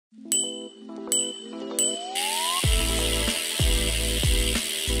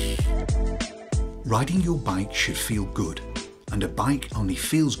Riding your bike should feel good, and a bike only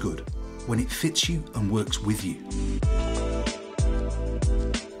feels good when it fits you and works with you.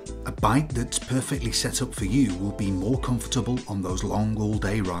 A bike that's perfectly set up for you will be more comfortable on those long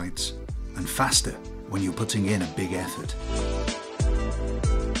all-day rides, and faster when you're putting in a big effort.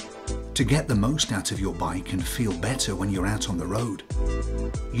 To get the most out of your bike and feel better when you're out on the road,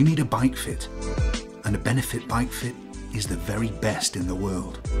 you need a bike fit, and a Benefit bike fit is the very best in the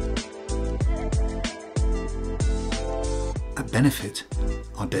world. At Benefit,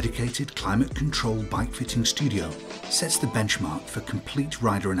 our dedicated climate-controlled bike fitting studio sets the benchmark for complete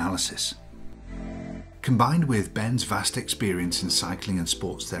rider analysis. Combined with Ben's vast experience in cycling and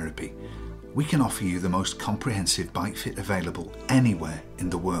sports therapy, we can offer you the most comprehensive bike fit available anywhere in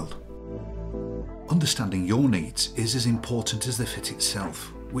the world. Understanding your needs is as important as the fit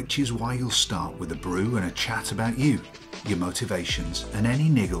itself, which is why you'll start with a brew and a chat about you, your motivations, and any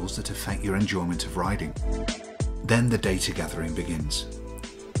niggles that affect your enjoyment of riding. Then the data gathering begins.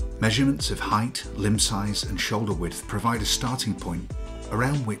 Measurements of height, limb size, and shoulder width provide a starting point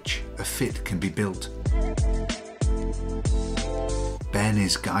around which a fit can be built. Ben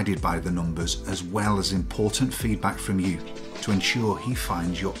is guided by the numbers as well as important feedback from you to ensure he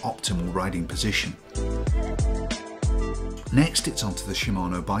finds your optimal riding position. Next, it's onto the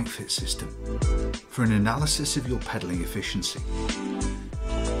Shimano Bike Fit system for an analysis of your pedalling efficiency.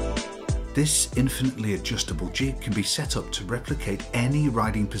 This infinitely adjustable jig can be set up to replicate any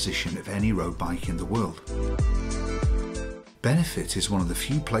riding position of any road bike in the world. Benefit is one of the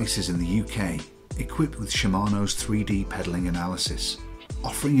few places in the UK equipped with Shimano's 3D pedalling analysis,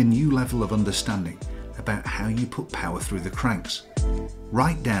 offering a new level of understanding about how you put power through the cranks,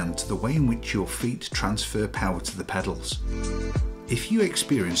 right down to the way in which your feet transfer power to the pedals. If you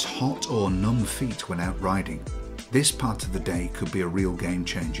experience hot or numb feet when out riding, this part of the day could be a real game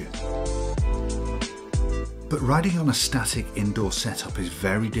changer. But riding on a static indoor setup is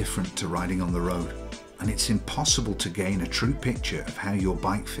very different to riding on the road, and it's impossible to gain a true picture of how your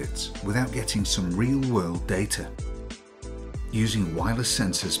bike fits without getting some real-world data. Using wireless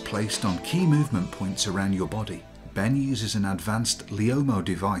sensors placed on key movement points around your body, Ben uses an advanced Leomo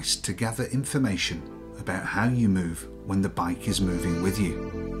device to gather information about how you move when the bike is moving with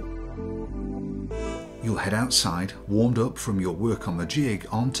you. You'll head outside, warmed up from your work on the jig,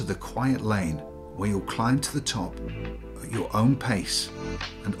 onto the quiet lane where you'll climb to the top at your own pace,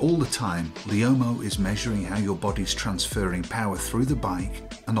 and all the time Leomo is measuring how your body's transferring power through the bike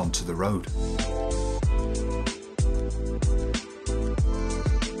and onto the road.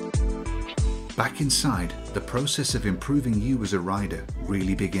 Back inside, the process of improving you as a rider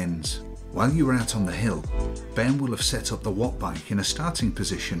really begins. While you are out on the hill, Ben will have set up the Watt bike in a starting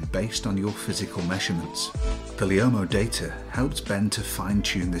position based on your physical measurements. The Leomo data helps Ben to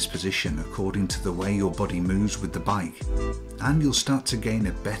fine-tune this position according to the way your body moves with the bike, and you'll start to gain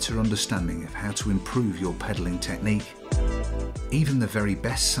a better understanding of how to improve your pedaling technique. Even the very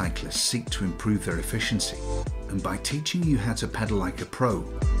best cyclists seek to improve their efficiency, and by teaching you how to pedal like a pro,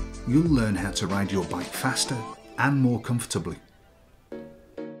 you'll learn how to ride your bike faster and more comfortably.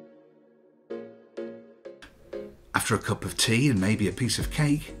 After a cup of tea and maybe a piece of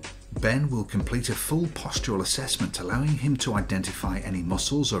cake, Ben will complete a full postural assessment, allowing him to identify any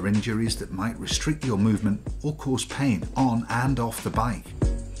muscles or injuries that might restrict your movement or cause pain on and off the bike.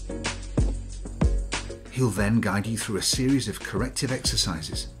 He'll then guide you through a series of corrective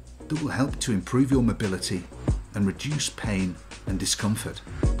exercises that will help to improve your mobility and reduce pain and discomfort.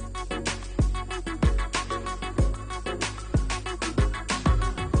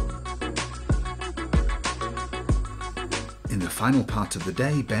 In the final part of the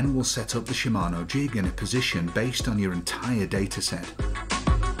day, Ben will set up the Shimano jig in a position based on your entire data set.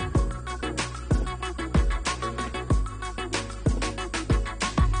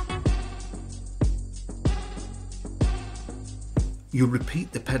 You'll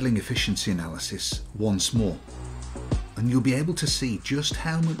repeat the pedaling efficiency analysis once more, and you'll be able to see just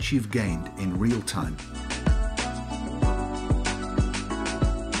how much you've gained in real time.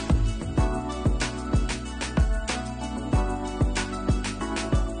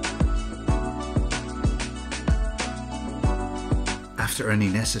 After any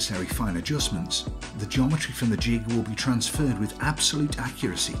necessary fine adjustments, the geometry from the jig will be transferred with absolute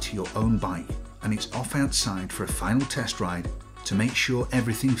accuracy to your own bike, and it's off outside for a final test ride to make sure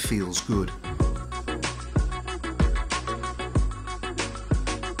everything feels good.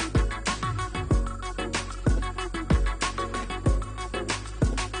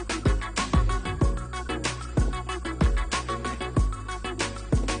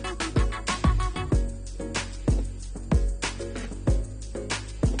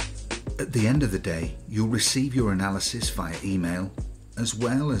 At the end of the day, you'll receive your analysis via email, as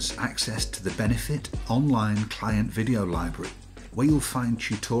well as access to the Benefit online client video library, where you'll find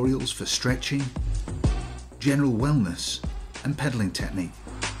tutorials for stretching, general wellness, and pedaling technique.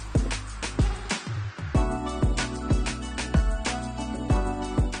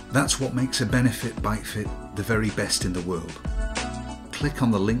 That's what makes a Benefit bike fit the very best in the world. Click on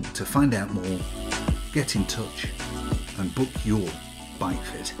the link to find out more, get in touch, and book your bike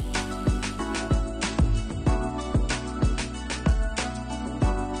fit.